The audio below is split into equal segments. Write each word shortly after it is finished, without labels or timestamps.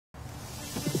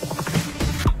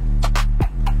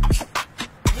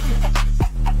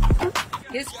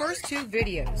His first two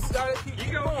videos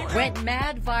went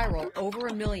mad viral, over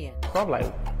 1 million. So I'm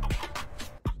like,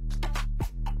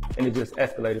 and it just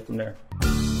escalated from there.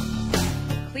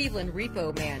 Cleveland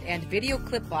Repo-Man and video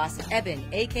clip boss Eben,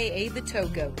 a.k.a. the Toe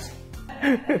Goat.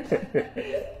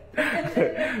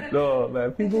 No,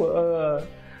 man, people,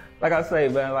 like I say,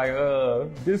 man, like,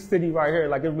 this city right here,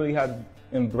 like, it really has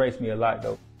embraced me a lot,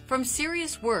 though. From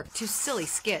serious work to silly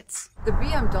skits. The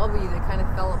BMW that kind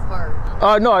of fell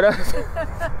apart. No, that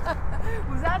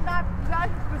Was that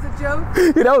was a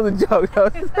joke? yeah, that was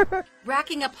a joke.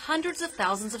 Racking up hundreds of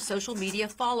thousands of social media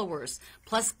followers,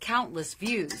 plus countless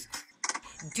views.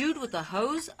 Dude with a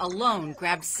hose alone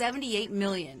grabbed 78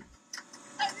 million.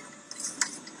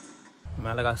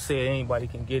 Man, like I said, anybody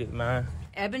can get it, man.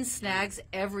 Eben snags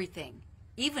everything,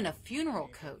 even a funeral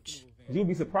coach. You'd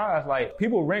be surprised, like,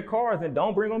 people rent cars and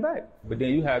don't bring them back. But then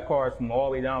you have cars from all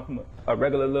the way down from a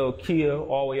regular little Kia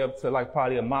all the way up to like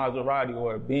probably a Maserati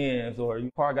or a Benz, or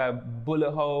your car got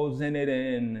bullet holes in it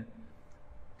and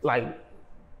like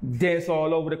dents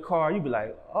all over the car. You'd be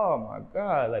like, oh my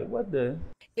God, like what the?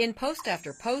 In post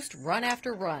after post, run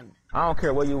after run. I don't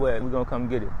care where you at, we're gonna come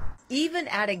get it. Even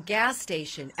at a gas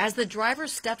station, as the driver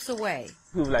steps away.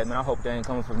 People like, man, I hope they ain't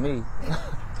coming for me.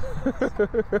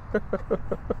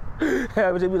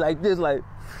 It would be like this, like.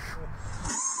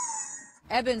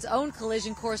 Eben's own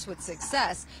collision course with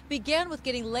success began with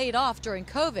getting laid off during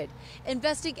COVID,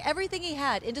 investing everything he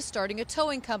had into starting a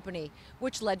towing company,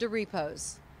 which led to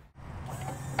repos.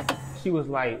 She was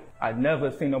like, I'd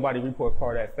never seen nobody report a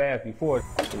car that fast before.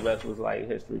 The rest was like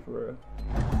history for real.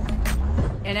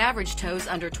 An average tows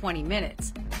under 20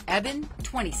 minutes. Eben,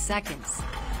 20 seconds.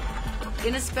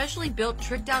 In a specially built,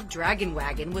 tricked-out Dragon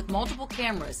Wagon with multiple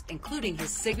cameras, including his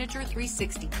signature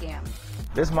 360 cam.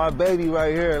 This my baby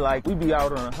right here. Like, we be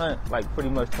out on a hunt, like, pretty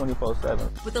much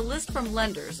 24/7. With a list from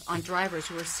lenders on drivers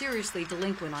who are seriously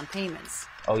delinquent on payments.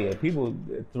 Oh, yeah, people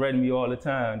threaten me all the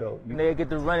time, though. They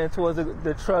get to running towards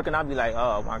the truck, and I'll be like,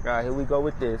 oh, my God, here we go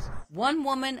with this. One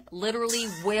woman literally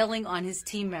wailing on his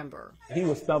team member. He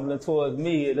was stumbling towards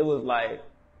me, and it was like,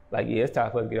 yeah, it's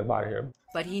time for us to get up out of here.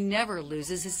 But he never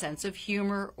loses his sense of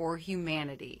humor or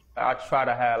humanity. I try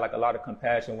to have like a lot of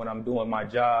compassion when I'm doing my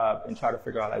job and try to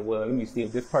figure out like, well, let me see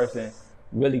if this person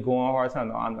really going a hard time.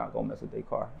 No, I'm not gonna mess with their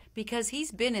car. Because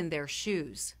he's been in their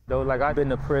shoes. Though, like, I've been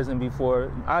to prison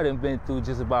before. I done been through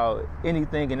just about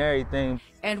anything and everything.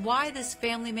 And why this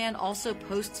family man also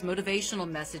posts motivational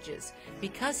messages.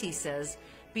 Because he says,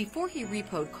 before he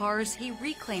repoed cars, he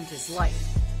reclaimed his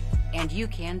life. And you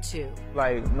can too.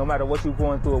 Like, no matter what you're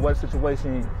going through or what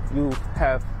situation you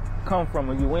have come from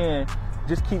or you in,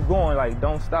 just keep going, like,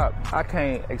 don't stop. I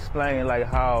can't explain, like,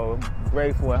 how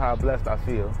grateful and how blessed I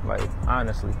feel, like,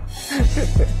 honestly.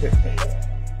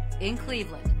 In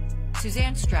Cleveland,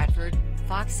 Suzanne Stratford,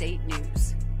 Fox 8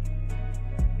 News.